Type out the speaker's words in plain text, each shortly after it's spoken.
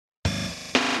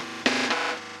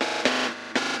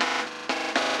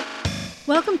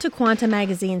Welcome to Quanta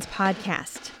Magazine's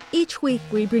podcast. Each week,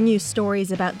 we bring you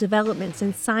stories about developments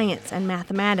in science and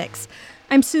mathematics.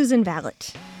 I'm Susan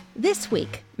Vallet. This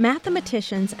week,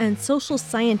 mathematicians and social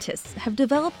scientists have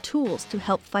developed tools to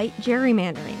help fight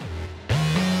gerrymandering.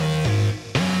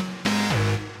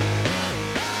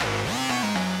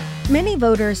 Many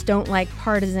voters don't like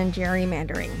partisan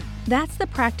gerrymandering. That's the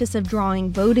practice of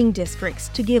drawing voting districts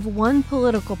to give one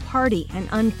political party an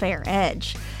unfair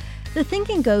edge. The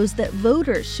thinking goes that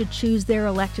voters should choose their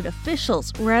elected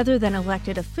officials rather than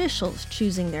elected officials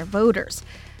choosing their voters.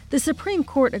 The Supreme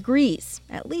Court agrees,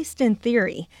 at least in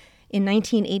theory. In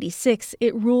 1986,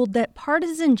 it ruled that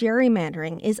partisan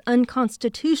gerrymandering is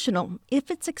unconstitutional if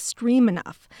it's extreme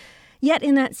enough. Yet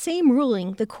in that same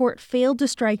ruling, the court failed to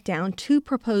strike down two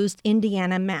proposed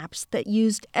Indiana maps that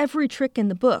used every trick in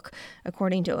the book,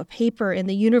 according to a paper in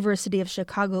the University of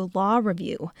Chicago Law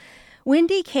Review.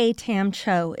 Wendy K. Tam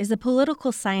Cho is a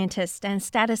political scientist and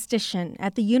statistician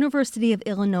at the University of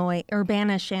Illinois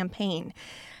Urbana-Champaign.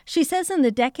 She says in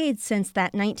the decades since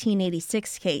that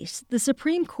 1986 case, the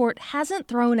Supreme Court hasn't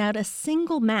thrown out a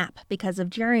single map because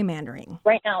of gerrymandering.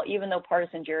 Right now, even though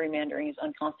partisan gerrymandering is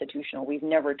unconstitutional, we've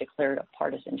never declared a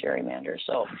partisan gerrymander.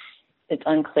 So it's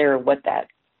unclear what that,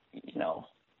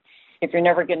 if you're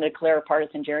never going to declare a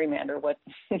partisan gerrymander, what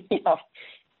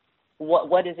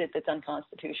is it that's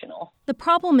unconstitutional? The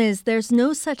problem is there's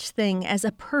no such thing as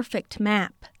a perfect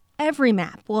map. Every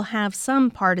map will have some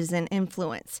partisan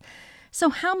influence. So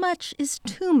how much is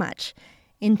too much?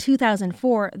 In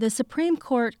 2004, the Supreme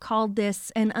Court called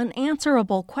this an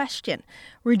unanswerable question,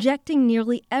 rejecting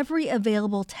nearly every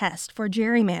available test for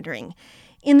gerrymandering.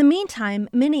 In the meantime,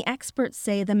 many experts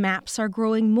say the maps are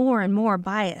growing more and more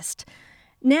biased.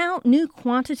 Now, new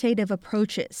quantitative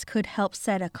approaches could help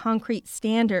set a concrete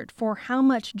standard for how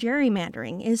much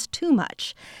gerrymandering is too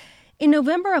much. In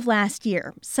November of last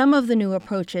year, some of the new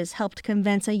approaches helped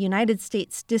convince a United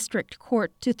States District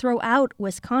Court to throw out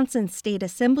Wisconsin's State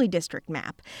Assembly District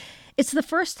map. It's the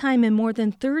first time in more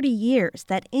than 30 years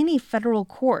that any federal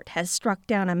court has struck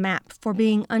down a map for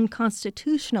being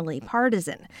unconstitutionally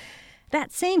partisan.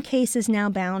 That same case is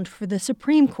now bound for the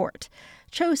Supreme Court.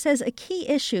 Cho says a key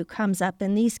issue comes up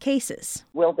in these cases.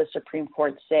 Will the Supreme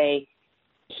Court say,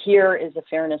 here is a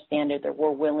fairness standard that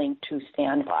we're willing to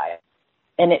stand by?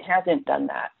 And it hasn't done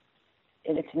that.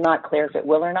 And it's not clear if it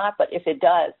will or not, but if it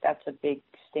does, that's a big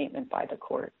statement by the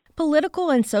court. Political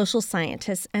and social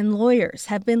scientists and lawyers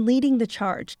have been leading the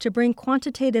charge to bring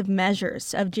quantitative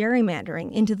measures of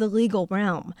gerrymandering into the legal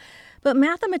realm. But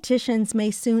mathematicians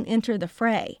may soon enter the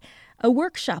fray. A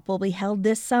workshop will be held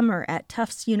this summer at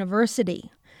Tufts University.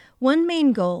 One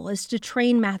main goal is to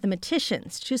train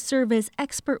mathematicians to serve as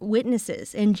expert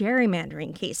witnesses in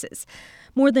gerrymandering cases.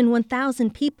 More than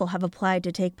 1,000 people have applied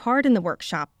to take part in the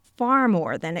workshop, far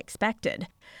more than expected.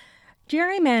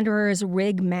 Gerrymanderers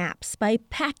rig maps by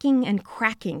packing and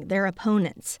cracking their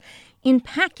opponents. In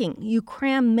packing, you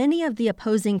cram many of the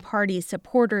opposing party's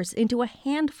supporters into a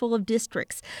handful of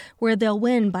districts where they'll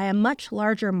win by a much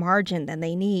larger margin than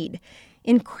they need.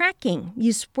 In cracking,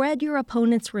 you spread your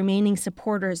opponent's remaining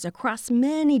supporters across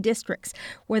many districts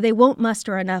where they won't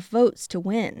muster enough votes to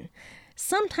win.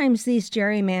 Sometimes these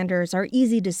gerrymanders are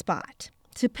easy to spot.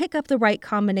 To pick up the right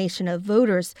combination of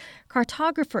voters,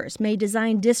 cartographers may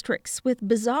design districts with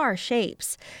bizarre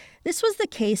shapes. This was the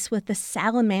case with the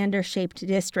salamander-shaped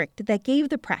district that gave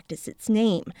the practice its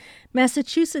name.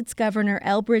 Massachusetts Governor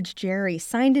Elbridge Gerry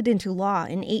signed it into law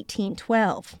in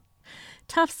 1812.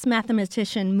 Tufts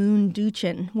mathematician Moon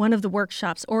Duchin, one of the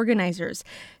workshop's organizers,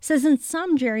 says in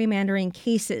some gerrymandering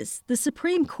cases, the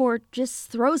Supreme Court just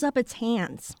throws up its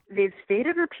hands. They've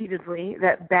stated repeatedly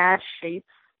that bad shapes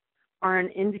are an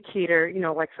indicator,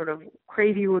 like sort of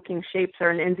crazy-looking shapes are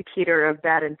an indicator of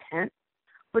bad intent,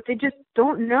 but they just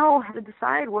don't know how to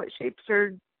decide what shapes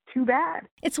are too bad.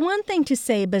 It's one thing to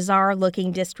say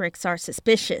bizarre-looking districts are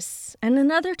suspicious, and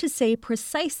another to say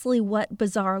precisely what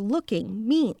bizarre-looking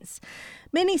means.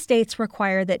 Many states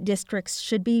require that districts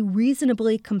should be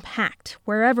reasonably compact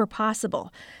wherever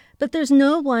possible, but there's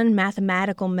no one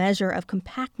mathematical measure of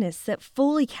compactness that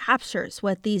fully captures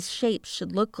what these shapes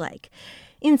should look like.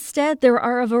 Instead, there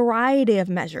are a variety of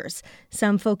measures.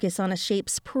 Some focus on a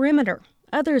shape's perimeter,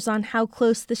 others on how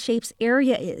close the shape's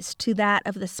area is to that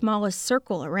of the smallest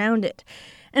circle around it,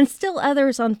 and still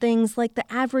others on things like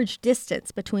the average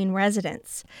distance between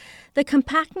residents. The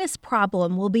compactness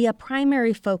problem will be a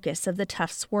primary focus of the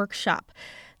Tufts workshop.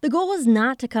 The goal is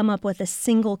not to come up with a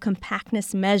single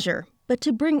compactness measure, but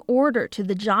to bring order to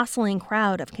the jostling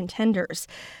crowd of contenders.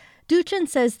 Duchin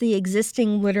says the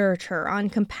existing literature on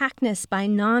compactness by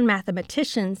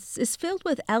non-mathematicians is filled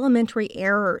with elementary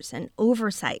errors and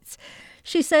oversights.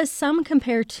 She says some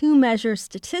compare two measures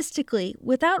statistically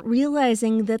without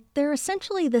realizing that they're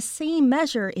essentially the same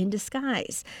measure in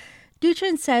disguise.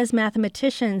 Duchin says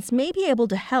mathematicians may be able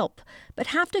to help, but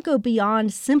have to go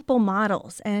beyond simple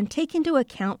models and take into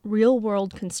account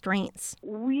real-world constraints.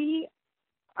 We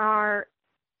are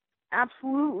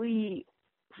absolutely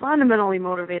fundamentally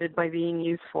motivated by being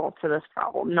useful to this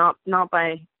problem, not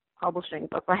by publishing,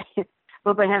 but by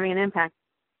having an impact.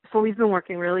 So we've been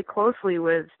working really closely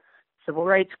with civil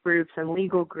rights groups and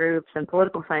legal groups and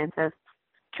political scientists,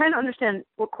 trying to understand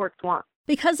what courts want.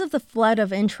 Because of the flood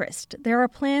of interest, there are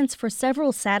plans for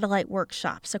several satellite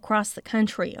workshops across the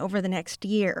country over the next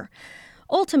year.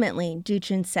 Ultimately,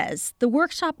 Duchin says, the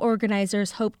workshop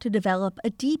organizers hope to develop a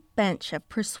deep bench of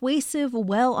persuasive,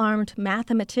 well-armed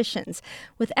mathematicians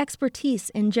with expertise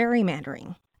in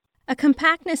gerrymandering. A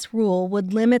compactness rule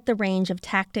would limit the range of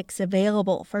tactics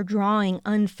available for drawing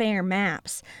unfair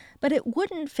maps, but it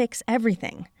wouldn't fix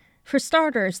everything. For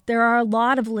starters, there are a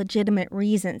lot of legitimate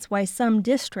reasons why some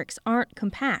districts aren't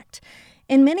compact.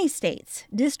 In many states,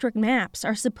 district maps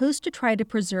are supposed to try to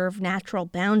preserve natural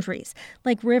boundaries,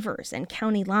 like rivers and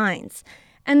county lines,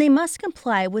 and they must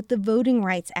comply with the Voting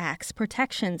Rights Act's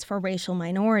protections for racial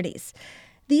minorities.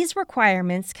 These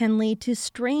requirements can lead to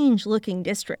strange-looking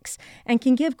districts and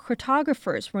can give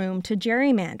cartographers room to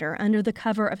gerrymander under the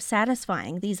cover of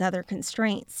satisfying these other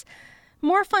constraints.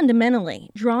 More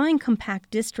fundamentally, drawing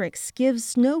compact districts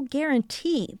gives no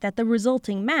guarantee that the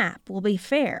resulting map will be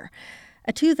fair.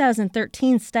 A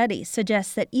 2013 study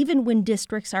suggests that even when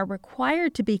districts are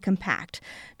required to be compact,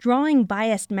 drawing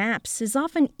biased maps is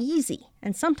often easy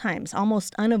and sometimes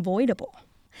almost unavoidable.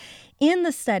 In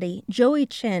the study, Joey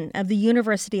Chin of the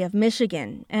University of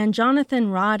Michigan and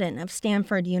Jonathan Rodden of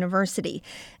Stanford University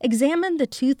examined the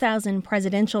 2000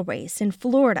 presidential race in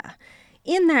Florida.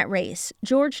 In that race,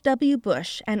 George W.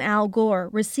 Bush and Al Gore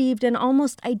received an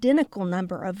almost identical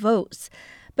number of votes.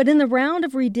 But in the round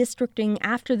of redistricting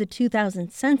after the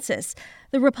 2000 census,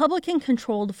 the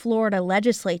Republican-controlled Florida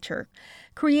legislature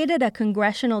created a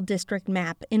congressional district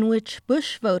map in which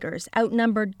Bush voters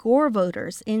outnumbered Gore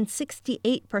voters in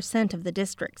 68% of the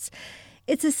districts.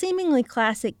 It's a seemingly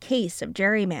classic case of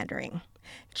gerrymandering.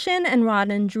 Chin and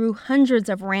Rodden drew hundreds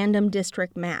of random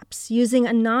district maps using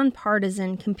a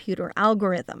nonpartisan computer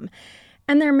algorithm.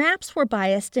 And their maps were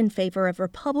biased in favor of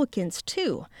Republicans,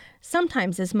 too,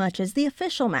 sometimes as much as the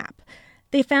official map.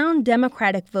 They found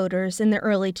Democratic voters in the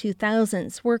early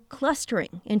 2000s were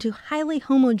clustering into highly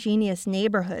homogeneous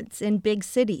neighborhoods in big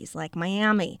cities like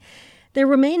Miami. Their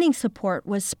remaining support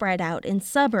was spread out in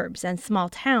suburbs and small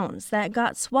towns that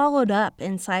got swallowed up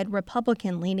inside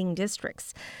Republican-leaning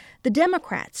districts. The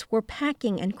Democrats were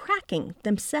packing and cracking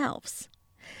themselves.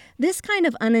 This kind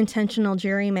of unintentional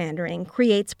gerrymandering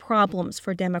creates problems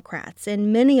for Democrats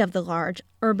in many of the large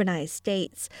urbanized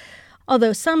states.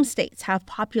 Although some states have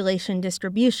population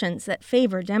distributions that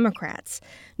favor Democrats,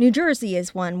 New Jersey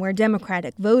is one where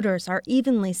Democratic voters are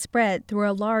evenly spread through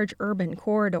a large urban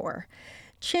corridor.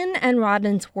 Chin and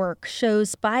Rodden's work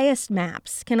shows biased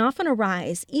maps can often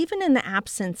arise even in the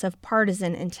absence of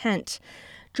partisan intent.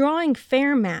 Drawing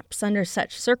fair maps under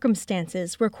such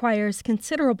circumstances requires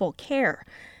considerable care.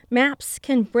 Maps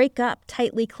can break up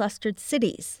tightly clustered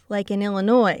cities, like in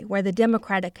Illinois, where the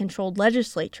Democratic-controlled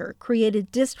legislature created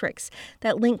districts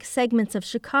that link segments of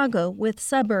Chicago with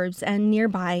suburbs and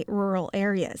nearby rural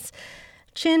areas.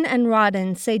 Chin and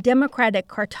Rodden say Democratic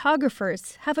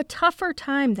cartographers have a tougher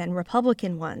time than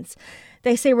Republican ones.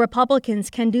 They say Republicans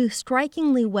can do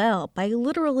strikingly well by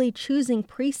literally choosing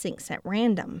precincts at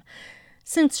random.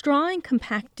 Since drawing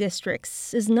compact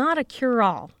districts is not a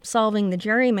cure-all, solving the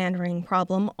gerrymandering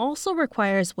problem also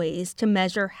requires ways to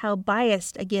measure how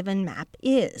biased a given map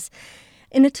is.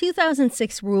 In a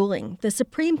 2006 ruling, the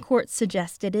Supreme Court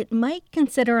suggested it might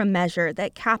consider a measure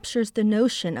that captures the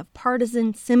notion of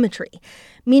partisan symmetry,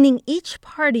 meaning each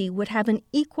party would have an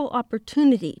equal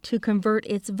opportunity to convert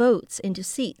its votes into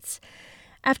seats.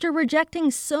 After rejecting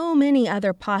so many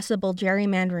other possible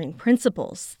gerrymandering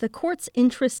principles, the court's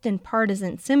interest in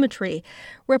partisan symmetry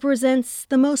represents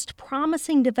the most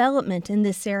promising development in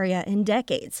this area in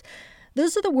decades.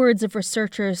 Those are the words of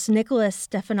researchers Nicholas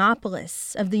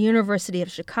Stephanopoulos of the University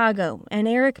of Chicago and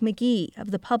Eric McGee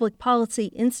of the Public Policy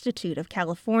Institute of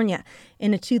California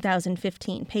in a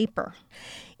 2015 paper.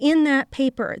 In that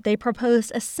paper, they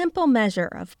proposed a simple measure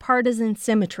of partisan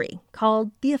symmetry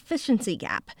called the efficiency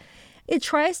gap. It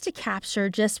tries to capture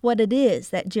just what it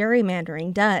is that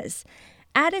gerrymandering does.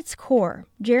 At its core,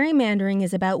 gerrymandering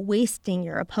is about wasting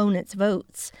your opponent's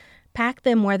votes. pack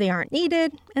them where they aren't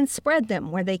needed, and spread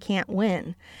them where they can't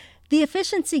win. The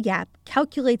efficiency gap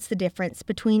calculates the difference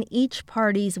between each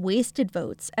party's wasted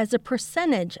votes as a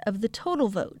percentage of the total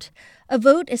vote. A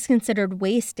vote is considered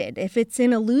wasted if it's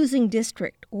in a losing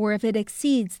district or if it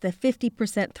exceeds the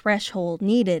 50% threshold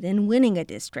needed in winning a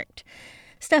district.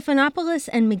 Stephanopoulos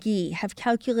and McGee have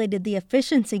calculated the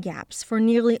efficiency gaps for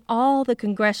nearly all the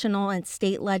congressional and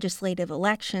state legislative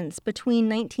elections between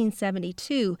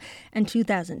 1972 and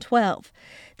 2012.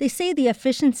 They say the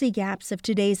efficiency gaps of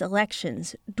today's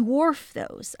elections dwarf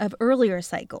those of earlier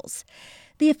cycles.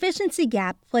 The efficiency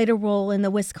gap played a role in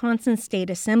the Wisconsin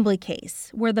State Assembly case,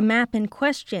 where the map in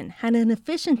question had an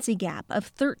efficiency gap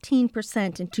of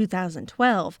 13% in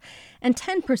 2012 and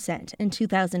 10% in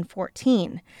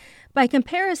 2014. By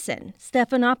comparison,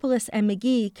 Stephanopoulos and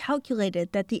McGee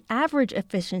calculated that the average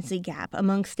efficiency gap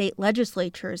among state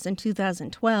legislatures in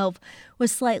 2012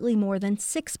 was slightly more than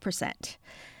 6%.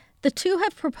 The two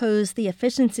have proposed the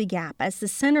efficiency gap as the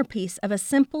centerpiece of a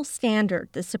simple standard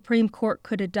the Supreme Court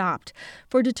could adopt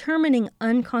for determining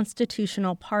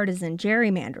unconstitutional partisan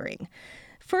gerrymandering.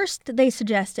 First, they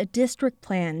suggest a district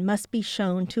plan must be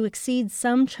shown to exceed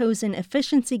some chosen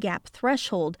efficiency gap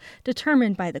threshold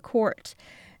determined by the court.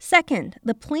 Second,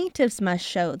 the plaintiffs must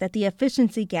show that the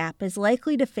efficiency gap is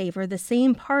likely to favor the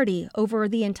same party over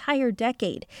the entire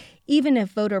decade, even if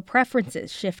voter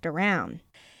preferences shift around.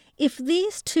 If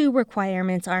these two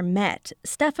requirements are met,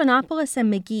 Stephanopoulos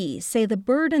and McGee say the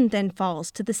burden then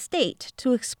falls to the state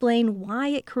to explain why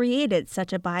it created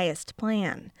such a biased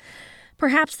plan.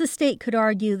 Perhaps the state could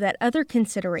argue that other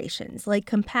considerations, like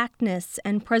compactness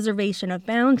and preservation of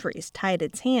boundaries, tied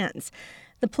its hands.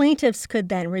 The plaintiffs could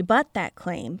then rebut that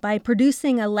claim by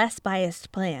producing a less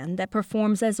biased plan that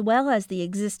performs as well as the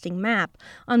existing map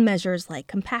on measures like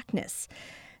compactness.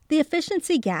 The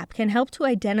efficiency gap can help to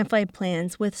identify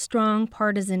plans with strong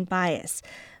partisan bias,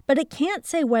 but it can't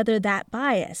say whether that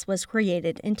bias was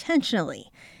created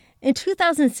intentionally. In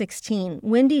 2016,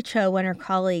 Wendy Cho and her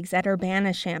colleagues at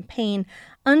Urbana-Champaign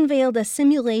unveiled a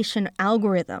simulation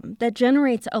algorithm that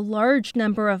generates a large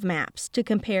number of maps to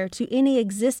compare to any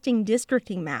existing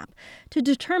districting map to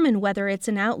determine whether it's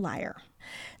an outlier.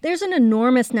 There's an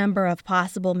enormous number of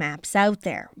possible maps out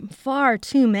there, far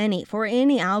too many for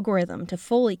any algorithm to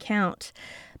fully count.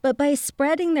 But by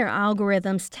spreading their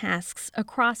algorithm's tasks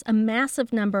across a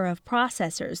massive number of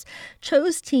processors,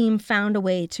 Cho's team found a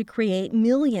way to create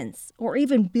millions or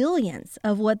even billions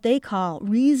of what they call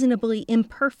reasonably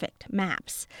imperfect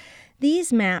maps.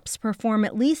 These maps perform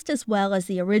at least as well as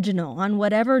the original on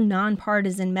whatever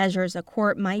nonpartisan measures a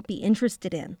court might be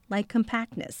interested in, like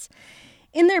compactness.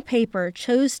 In their paper,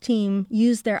 Cho's team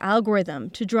used their algorithm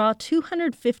to draw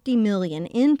 250 million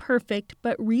imperfect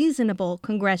but reasonable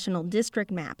congressional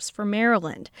district maps for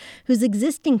Maryland, whose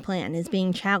existing plan is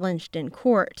being challenged in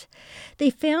court. They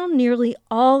found nearly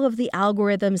all of the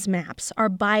algorithm's maps are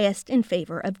biased in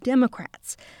favor of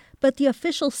Democrats. But the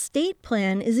official state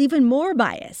plan is even more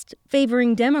biased,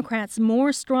 favoring Democrats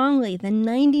more strongly than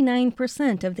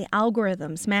 99% of the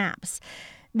algorithm's maps.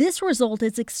 This result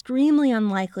is extremely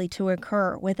unlikely to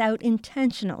occur without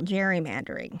intentional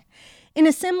gerrymandering. In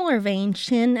a similar vein,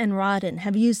 Chin and Rodden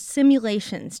have used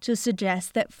simulations to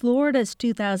suggest that Florida's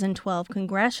 2012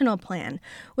 congressional plan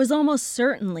was almost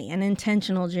certainly an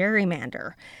intentional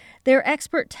gerrymander. Their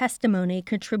expert testimony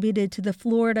contributed to the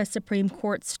Florida Supreme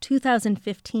Court's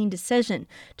 2015 decision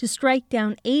to strike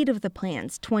down 8 of the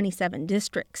plan's 27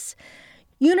 districts.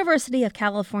 University of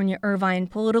California, Irvine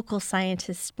political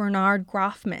scientist Bernard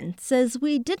Groffman says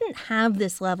we didn't have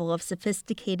this level of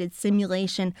sophisticated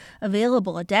simulation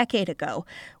available a decade ago,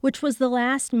 which was the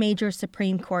last major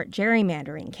Supreme Court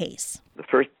gerrymandering case. The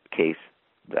first case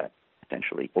that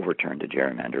essentially overturned a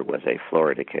gerrymander was a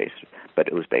Florida case, but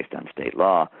it was based on state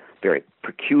law, very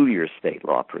peculiar state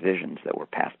law provisions that were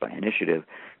passed by initiative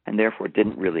and therefore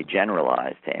didn't really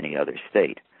generalize to any other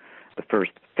state. The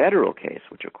first federal case,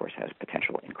 which of course has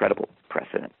potential incredible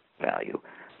precedent value,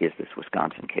 is this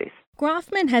Wisconsin case.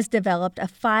 Groffman has developed a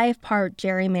 5-part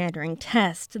gerrymandering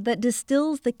test that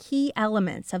distills the key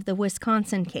elements of the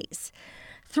Wisconsin case.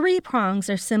 3 prongs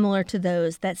are similar to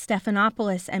those that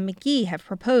Stephanopoulos and McGee have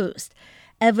proposed: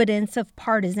 evidence of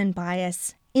partisan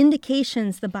bias,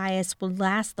 indications the bias would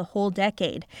last the whole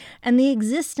decade, and the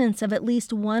existence of at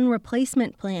least one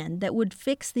replacement plan that would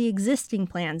fix the existing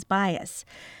plan's bias.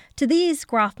 To these,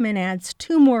 Groffman adds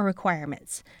 2 more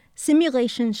requirements: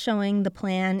 simulations showing the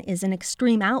plan is an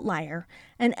extreme outlier,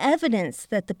 and evidence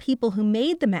that the people who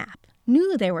made the map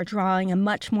knew they were drawing a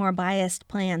much more biased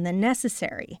plan than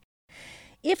necessary.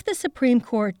 If the Supreme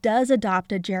Court does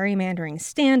adopt a gerrymandering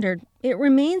standard, it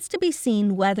remains to be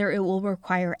seen whether it will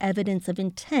require evidence of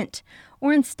intent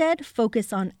or instead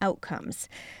focus on outcomes.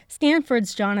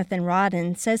 Stanford's Jonathan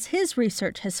Rodden says his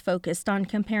research has focused on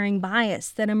comparing bias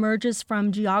that emerges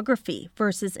from geography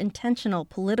versus intentional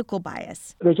political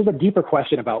bias. There's just a deeper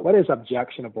question about what is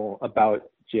objectionable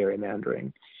about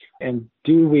gerrymandering. And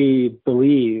do we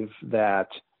believe that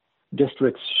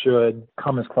districts should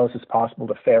come as close as possible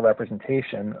to fair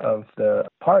representation of the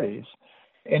parties?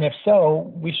 And if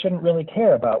so, we shouldn't really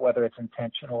care about whether it's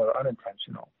intentional or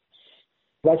unintentional.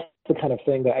 That's the kind of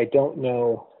thing that I don't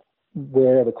know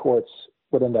where the courts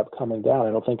would end up coming down.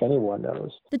 I don't think anyone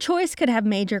knows. The choice could have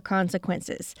major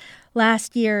consequences.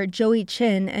 Last year, Joey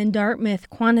Chin and Dartmouth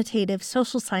quantitative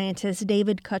social scientist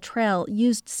David Cottrell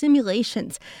used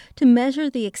simulations to measure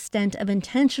the extent of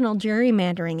intentional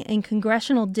gerrymandering in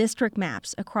congressional district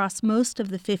maps across most of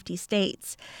the 50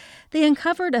 states. They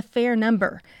uncovered a fair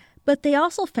number, but they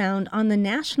also found on the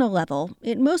national level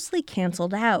it mostly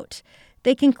canceled out.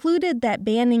 They concluded that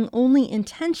banning only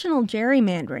intentional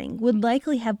gerrymandering would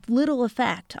likely have little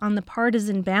effect on the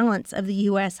partisan balance of the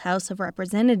U.S. House of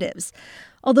Representatives,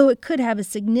 although it could have a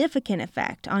significant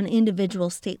effect on individual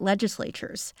state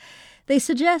legislatures. They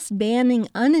suggest banning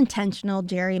unintentional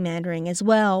gerrymandering as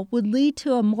well would lead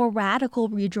to a more radical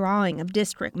redrawing of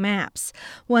district maps,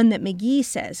 one that McGee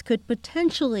says could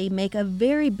potentially make a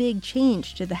very big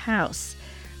change to the House.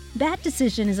 That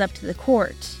decision is up to the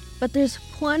court. But there's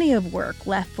plenty of work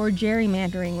left for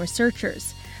gerrymandering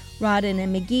researchers. Rodden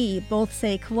and McGee both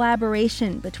say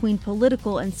collaboration between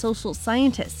political and social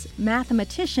scientists,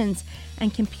 mathematicians,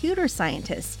 and computer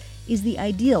scientists is the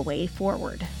ideal way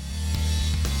forward.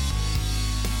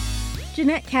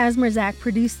 Jeanette Kazmierzak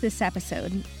produced this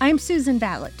episode. I'm Susan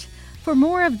Vallet. For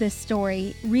more of this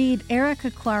story, read Erica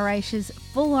Klarreich's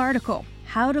full article,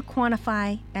 How to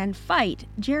Quantify and Fight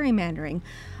Gerrymandering,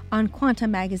 on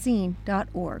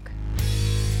quantamagazine.org.